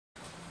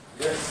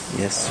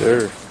Yes,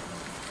 sir.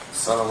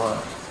 Salawat.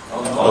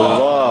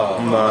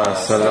 Allahumma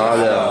salli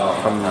ala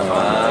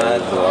Muhammad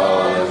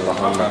wa ala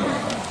Muhammad.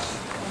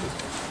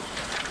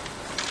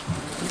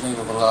 In the name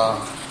of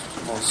Allah,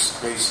 the most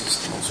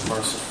gracious, the most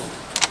merciful.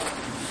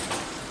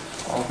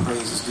 All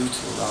praise is due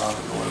to Allah,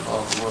 the Lord of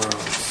all the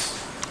worlds.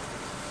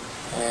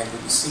 And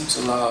we beseech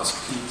Allah's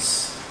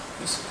peace,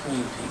 His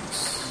supreme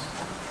peace.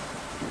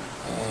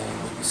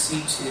 And we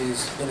beseech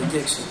His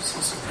benedictions,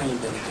 His supreme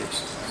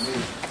benedictions,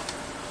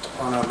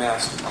 upon our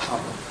Master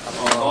Muhammad.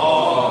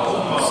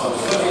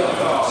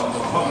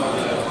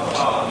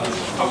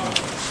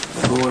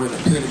 The Lord, an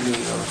epitome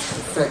of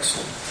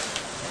perfection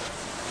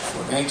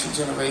for the ancient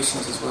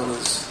generations as well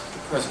as the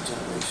present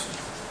generation.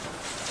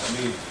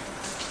 Ameen.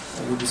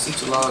 And we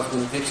beseech Allah's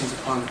benedictions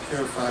upon the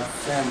purified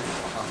family of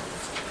Muhammad.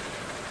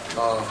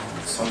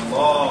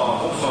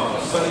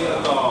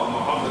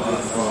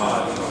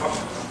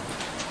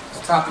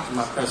 The topic of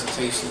my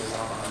presentation is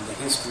on the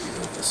history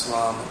of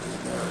Islam in the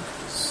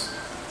Americas.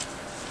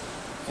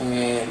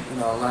 And,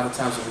 a lot of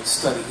times when we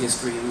study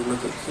history, we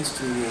look at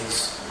history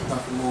as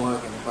nothing more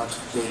than a bunch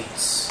of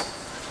dates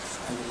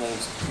and the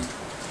names of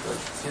people. But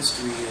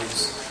history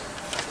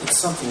it's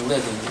something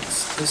living.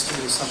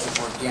 History is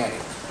something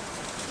organic.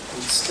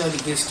 We study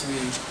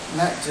history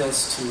not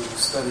just to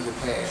study the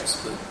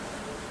past, but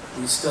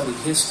we study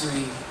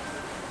history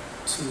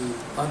to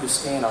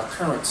understand our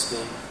current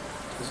state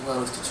as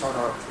well as to chart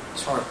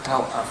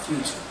out our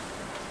future.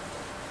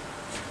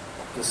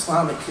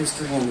 Islamic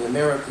history in the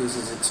Americas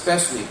is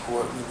especially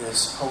important in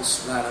this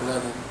post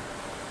 9/11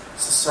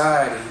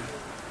 society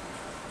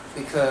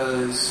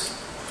because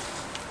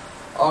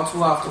all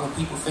too often when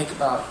people think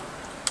about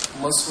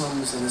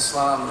Muslims and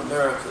Islam in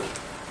America,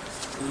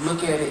 we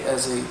look at it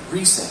as a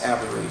recent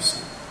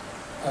aberration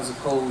as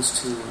opposed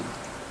to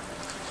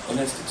an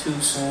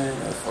institution,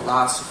 a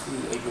philosophy,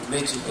 a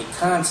religion, a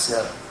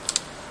concept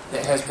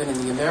that has been in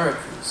the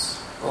Americas,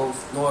 both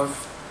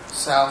North,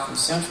 South, and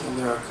Central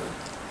America,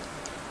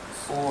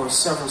 for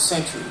several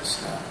centuries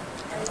now.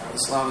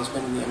 Islam has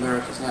been in the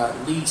Americas now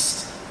at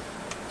least,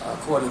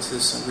 according to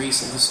some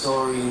recent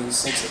historians,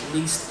 since at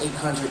least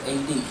 800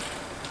 AD.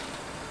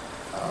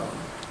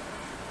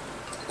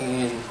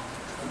 And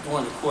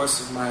during the course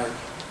of my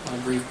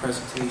brief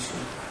presentation,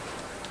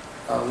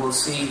 we'll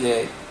see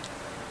that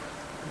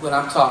what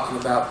I'm talking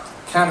about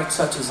kind of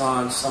touches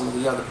on some of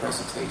the other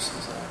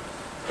presentations.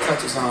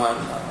 Touches on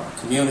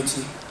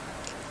community,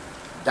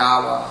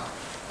 dawah,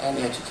 and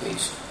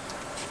education.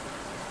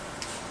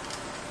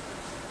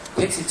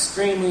 It's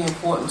extremely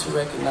important to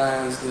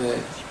recognize that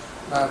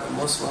neither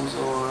Muslims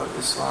or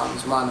Islam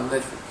is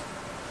monolithic.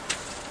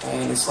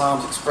 And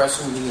Islam's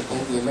expression in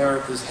the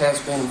Americas has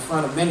been in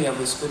front of many of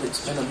us, but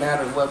it's been a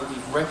matter of whether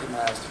we've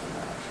recognized it or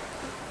not.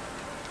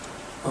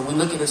 When we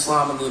look at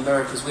Islam in the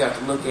Americas, we have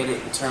to look at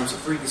it in terms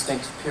of three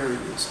distinctive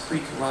periods: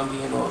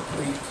 pre-Columbian or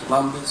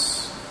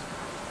pre-Columbus,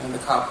 and the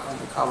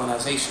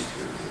colonization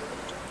period.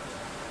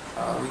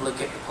 We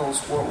look at the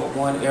post-World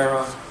War I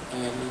era,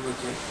 and we look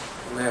at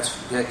the last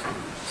few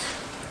decades.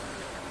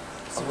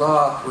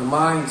 Allah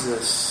reminds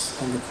us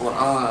in the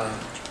Quran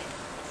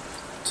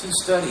to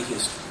study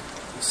history.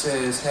 He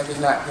says, having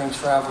not been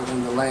traveled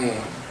in the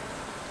land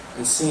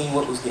and seen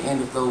what was the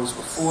end of those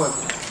before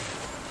them.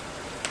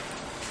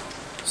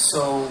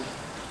 So,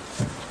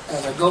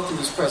 as I go through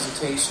this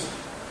presentation,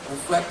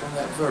 reflect on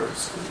that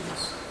verse,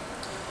 please.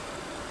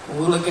 When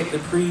we look at the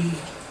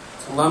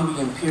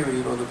pre-Columbian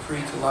period or the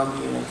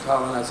pre-Columbian and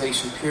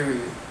colonization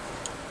period,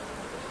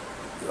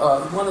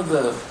 one of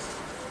the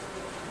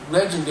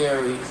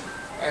legendary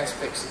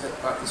aspects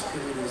about this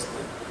period is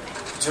the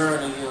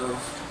journey of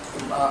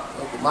the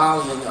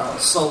Malian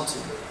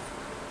Sultan,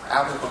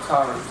 Abu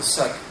Bakr II.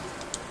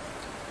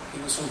 He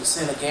was from the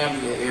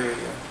Senegambia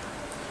area.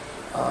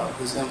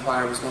 His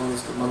empire was known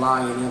as the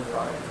Malayan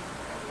Empire.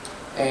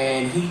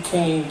 And he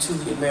came to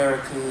the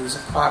Americas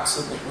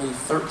approximately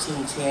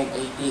 1310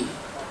 AD.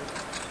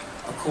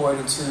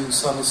 According to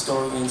some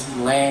historians, he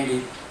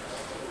landed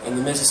in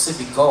the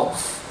Mississippi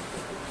Gulf.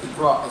 He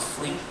brought a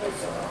fleet of,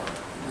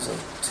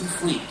 two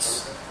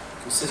fleets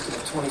consisting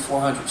of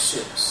 2,400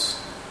 ships.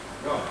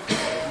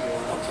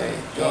 Okay,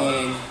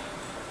 and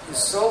his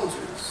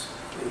soldiers,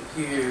 it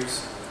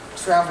appears,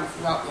 traveled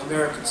throughout the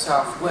American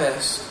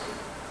Southwest.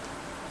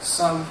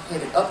 Some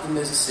headed up the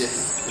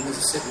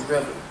Mississippi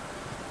River.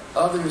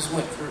 Others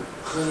went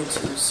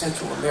into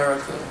Central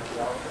America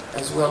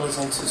as well as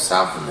into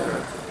South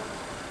America.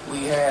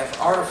 We have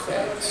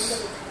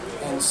artifacts,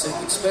 and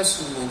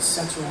especially in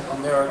Central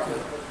America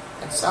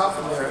and South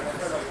America,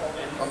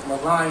 of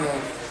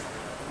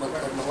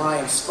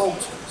Malayan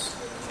sculptures.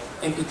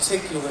 In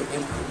particular,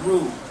 in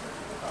Peru,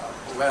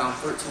 around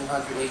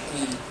 1300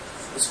 AD,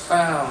 was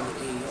found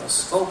a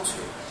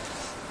sculpture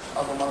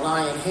of a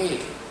Malayan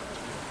head,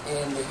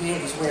 and the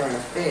head is wearing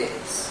a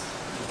fez.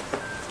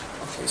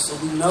 Okay, so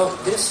we know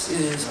this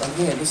is at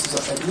least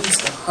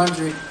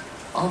 100,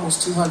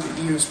 almost 200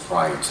 years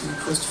prior to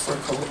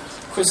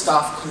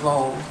Christophe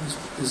Colomb,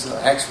 his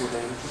actual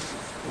name,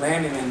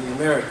 landing in the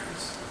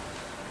Americas.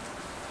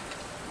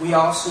 We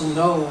also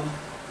know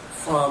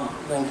from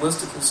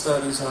linguistical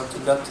studies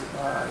conducted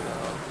by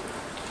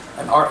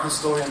an art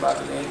historian by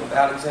the name of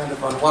Alexander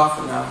von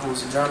Wachenau, who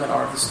was a German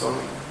art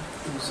historian,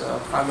 whose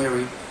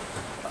primary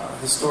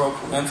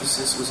historical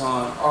emphasis was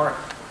on art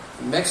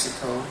in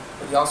Mexico,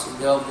 but he also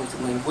delved into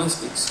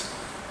linguistics.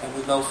 And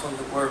we know from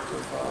the work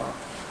of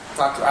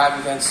Dr.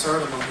 Ivy Van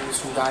Sertima, who was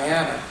from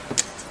Guyana,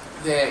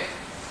 that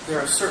there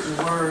are certain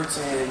words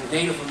in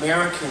Native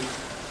American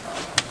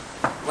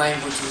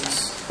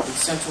languages in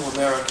Central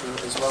America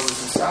as well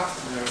as in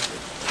South America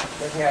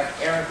that have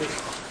Arabic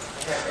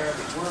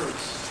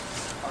words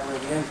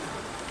already in them.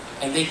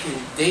 And they can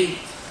date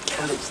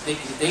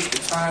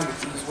the time that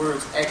these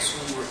words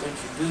actually were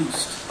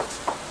introduced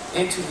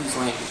into these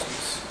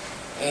languages.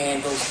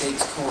 And those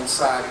dates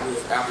coincide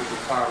with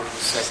Abubakar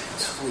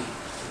II's fleet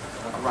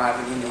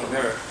arriving in the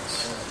Americas.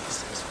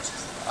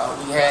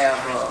 We have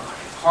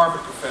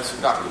Harvard professor,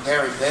 Dr.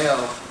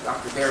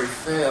 Barry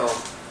Fell,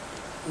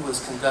 who has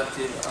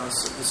conducted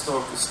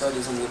historical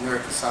studies in the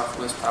American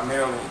Southwest,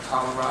 primarily in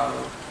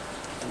Colorado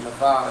and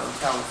Nevada and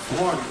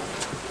California,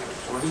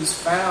 where he's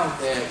found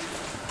that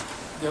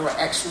there were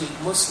actually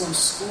Muslim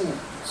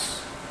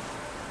schools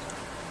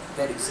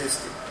that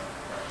existed.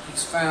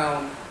 He's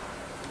found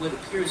what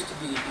appears to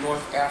be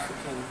North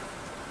African,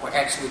 or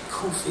actually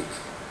Kufic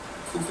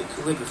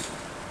calligraphy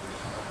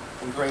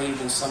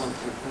engraved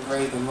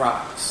in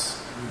rocks.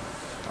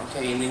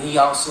 Okay, and then he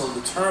also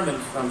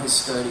determined from his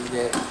study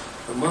that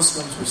the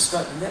Muslims were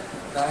studying that.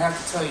 I have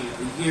to tell you,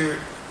 the year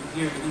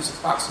that he's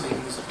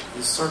approximating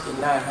is circa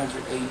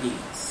 900 AD.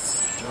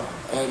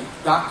 And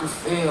Dr.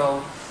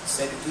 Fell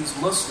said that these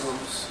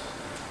Muslims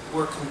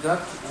were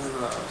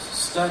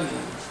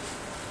studying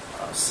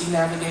sea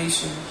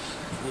navigation,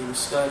 they were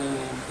studying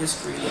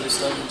history, they were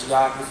studying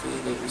geography,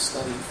 they were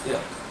studying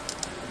fiqh.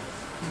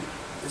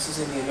 This is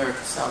in the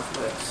American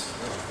Southwest.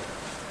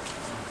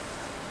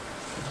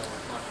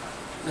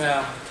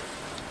 Now,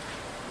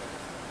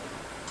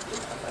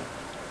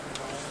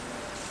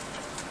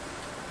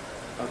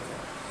 okay,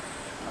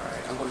 all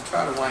right. I'm going to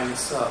try to wind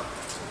this up,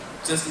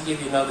 just to give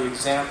you another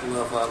example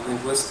of the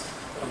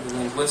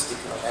linguistic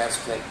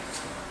aspect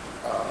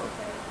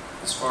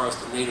as far as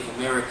the Native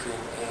American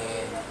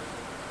and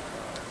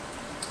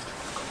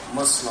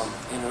Muslim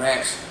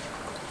interaction.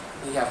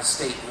 We have a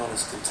state known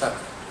as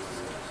Kentucky,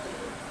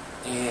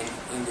 and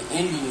in the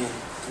Indian,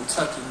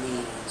 Kentucky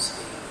means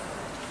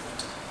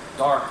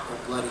dark or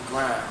bloody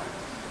ground.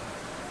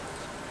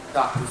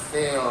 Dr.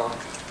 Fell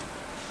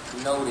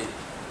noted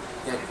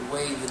that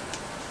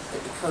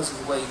because of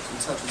the way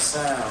Kentucky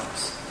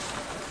sounds,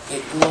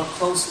 it more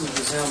closely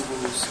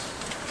resembles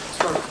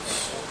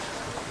Turkish.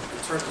 The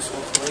Turkish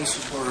or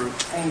Croatian word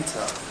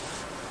 "painta,"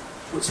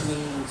 which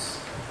means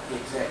the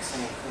exact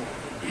same thing.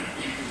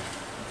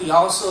 He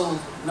also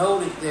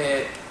noted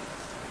that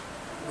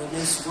when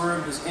this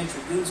word was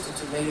introduced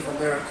into the Native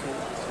American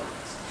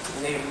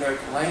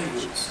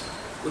language,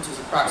 which is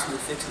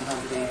approximately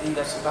 1500 AD,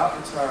 that's about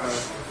the time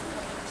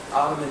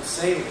Ottoman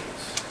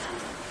sailors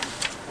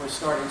were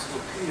starting to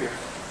appear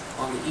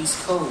on the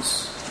East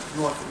Coast,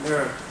 North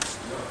America.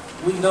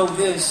 We know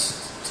this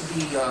to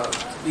be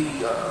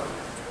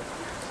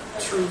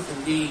truth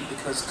indeed,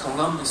 because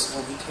Columbus,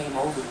 when he came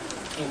over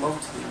to the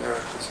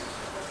Americas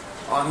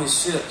on his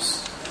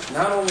ships,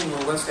 not only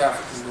were West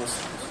African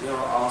Muslims, he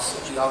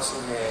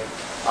also had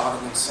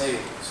Ottoman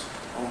sailors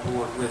on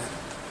board with him.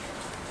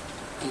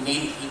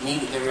 He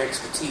needed their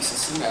expertise in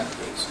sea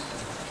navigation.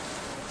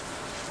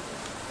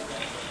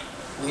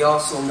 We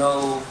also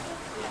know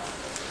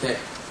that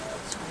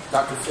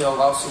Dr. Fell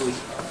also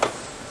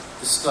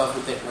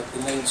discovered that, like,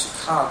 the name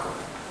Chicago,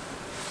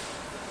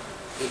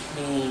 it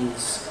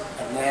means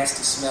a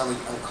nasty, smelly,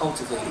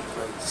 uncultivated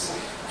place.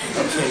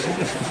 Okay,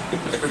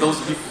 for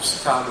those of you from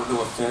Chicago,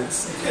 no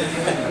offense.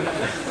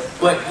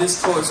 But this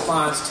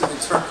corresponds to the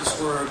Turkish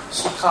word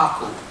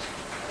Chicago,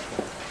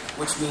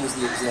 which means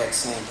the exact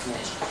same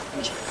thing.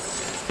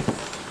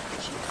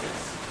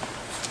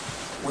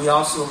 We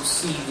also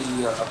see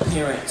the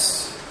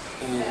appearance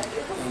in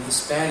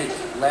Hispanic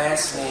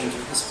last names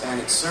or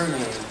Hispanic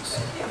surnames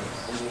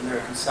in the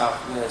American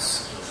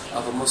Southwest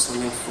of a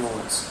Muslim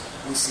influence.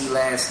 We see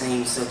last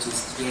names such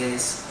as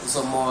Yes,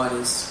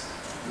 Zamordes,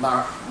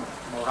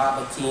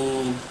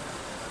 Morabatin,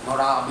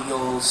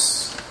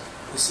 Morabios.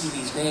 We see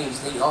these names.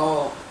 They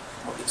all,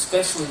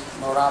 especially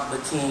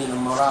Morabatin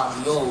and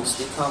Morabios,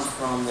 they come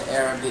from the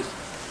Arabic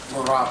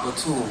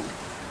Morabatun.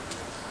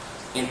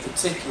 In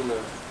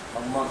particular,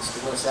 amongst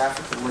the West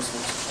African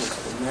Muslims who came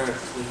to America,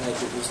 we had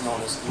what was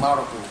known as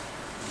Marabu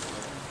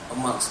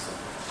amongst them.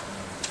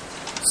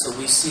 So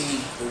we see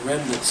the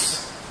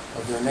remnants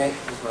of their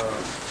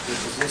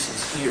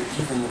positions here,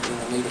 even in the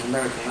Native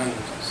American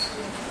languages.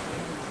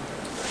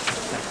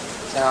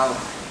 Now,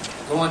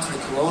 going to the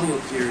colonial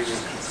period.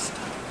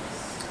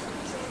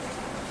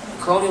 The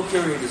colonial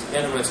period is an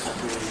interesting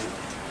period,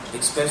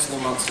 especially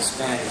amongst the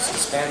Spanish. The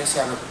Spanish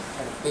had a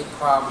big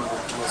problem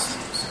with the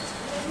Muslims.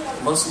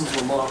 Muslims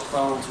were more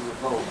prone to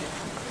revolt.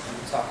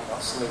 We're talking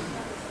about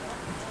slavery.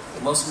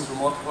 The Muslims were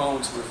more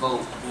prone to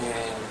revolt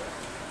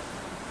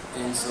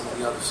than some of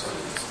the other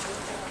slaves.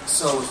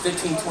 So in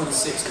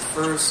 1526, the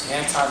first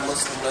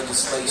anti-Muslim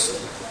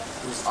legislation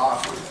was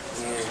offered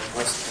in the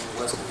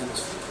Western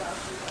Hemisphere.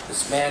 The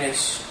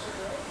Spanish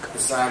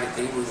decided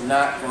they were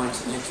not going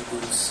to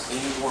introduce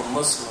any more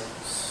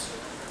Muslims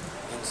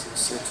into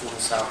Central and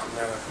South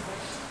America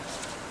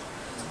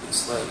to be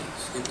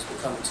slaves. It was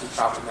becoming too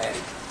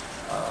problematic.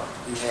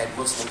 You had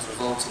Muslims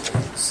revolting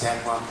in San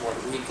Juan, Puerto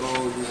Rico.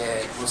 You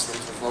had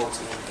Muslims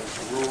revolting in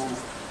Peru.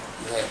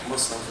 You had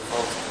Muslims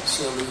revolting in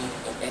Chile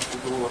and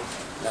Ecuador.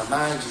 Now,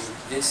 mind you,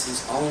 this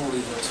is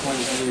only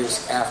 20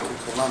 years after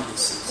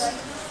Columbus's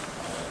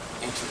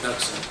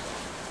introduction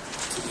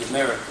to the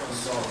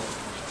Americas.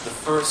 The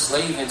first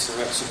slave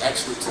insurrection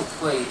actually took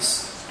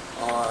place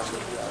on the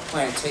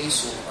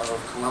plantation of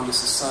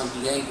Columbus's son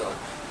Diego.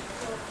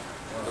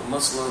 The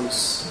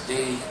Muslims,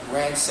 they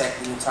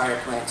ransacked the entire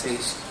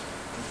plantation.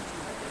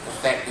 In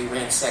fact, they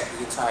ransacked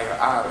the entire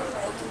island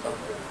of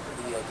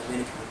the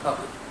Dominican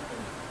Republic.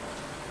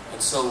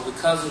 And so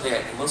because of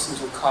that, the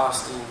Muslims were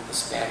costing the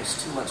Spanish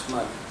too much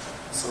money.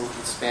 So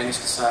the Spanish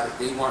decided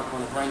they weren't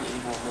going to bring any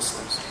more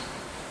Muslims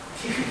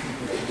to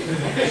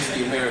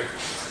the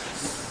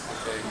Americas.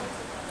 Okay.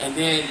 And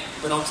then,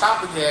 but on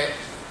top of that,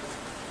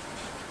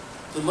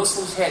 the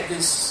Muslims had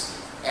this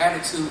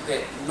attitude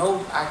that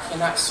no, I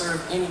cannot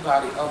serve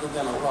anybody other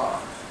than Allah.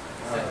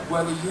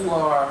 Whether you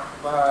are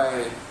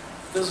my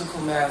physical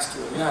master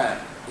or not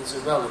is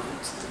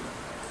irrelevant to me.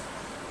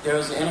 There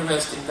was an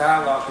interesting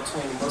dialogue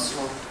between the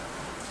Muslim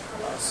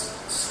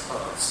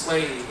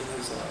slave and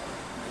his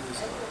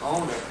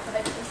owner.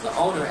 The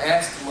owner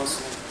asked the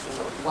Muslim,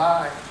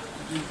 why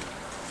do you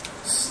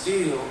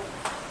still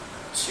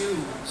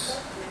choose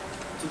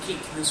to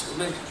keep to this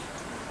religion?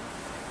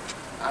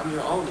 I'm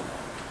your owner.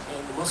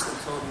 And the Muslim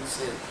told him, he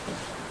said,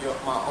 you're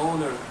my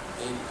owner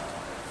in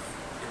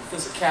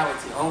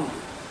physicality only.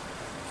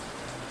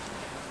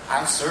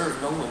 I serve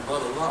no one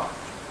but Allah.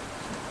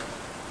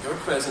 Your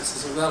presence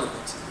is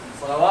irrelevant to me.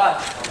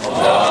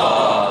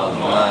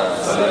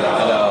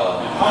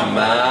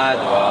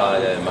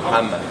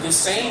 The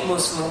same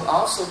Muslim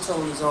also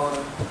told his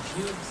owner,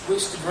 you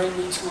wish to bring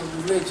me to a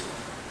religion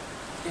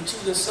that you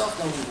yourself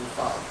don't even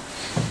follow.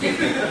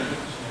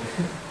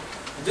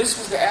 This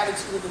was the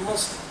attitude of the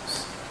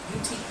Muslims. You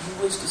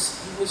wish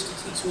to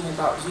teach me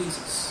about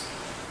Jesus.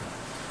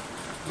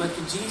 But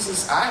the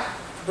Jesus I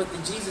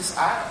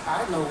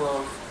know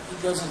of, he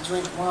doesn't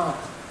drink wine.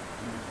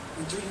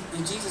 The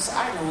Jesus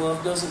I know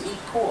of doesn't eat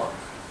pork.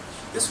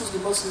 This was the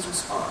Muslims'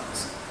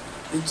 response.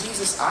 The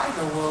Jesus I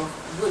know of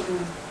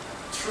wouldn't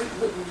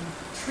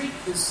treat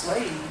his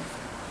slave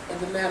in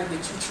the manner that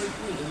you treat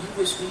me, and you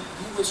wish for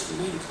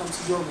me to come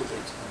to your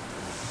religion.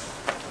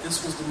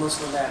 This was the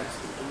Muslim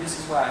attitude, and this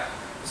is why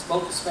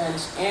both the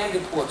Spanish and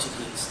the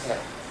Portuguese had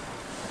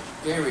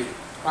very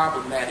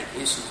problematic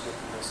issues with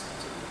the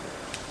Muslims.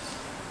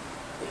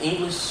 The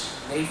English,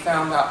 they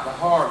found out the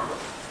hard way.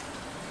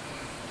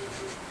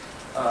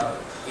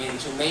 In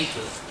Jamaica,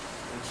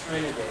 in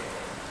Trinidad,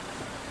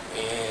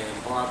 in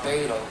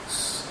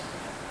Barbados,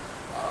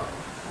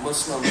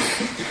 Muslims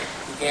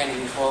began to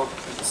revolt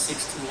in the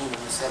 16 and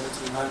the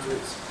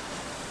 1700s,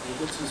 and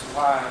which is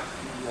why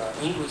the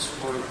English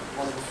were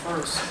one of the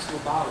first to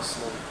abolish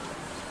slavery.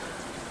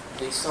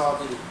 They saw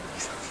that it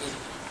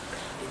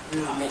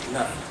really meant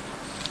nothing.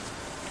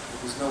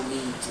 There was no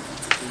need to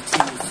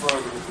continue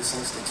further with this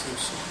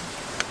institution.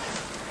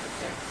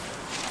 Okay.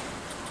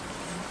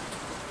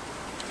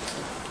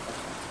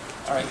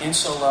 All right,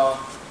 inshallah,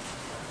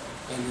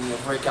 in the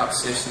breakout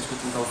sessions we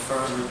can go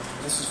further.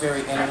 This is a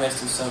very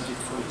interesting subject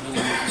for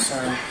anyone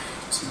concerned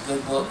to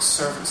good books,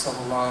 Servants of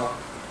Allah,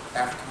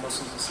 African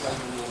Muslims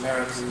enslaved in the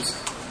Americas,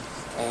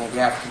 and the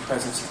African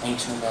presence in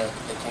ancient America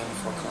that came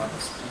before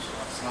Columbus.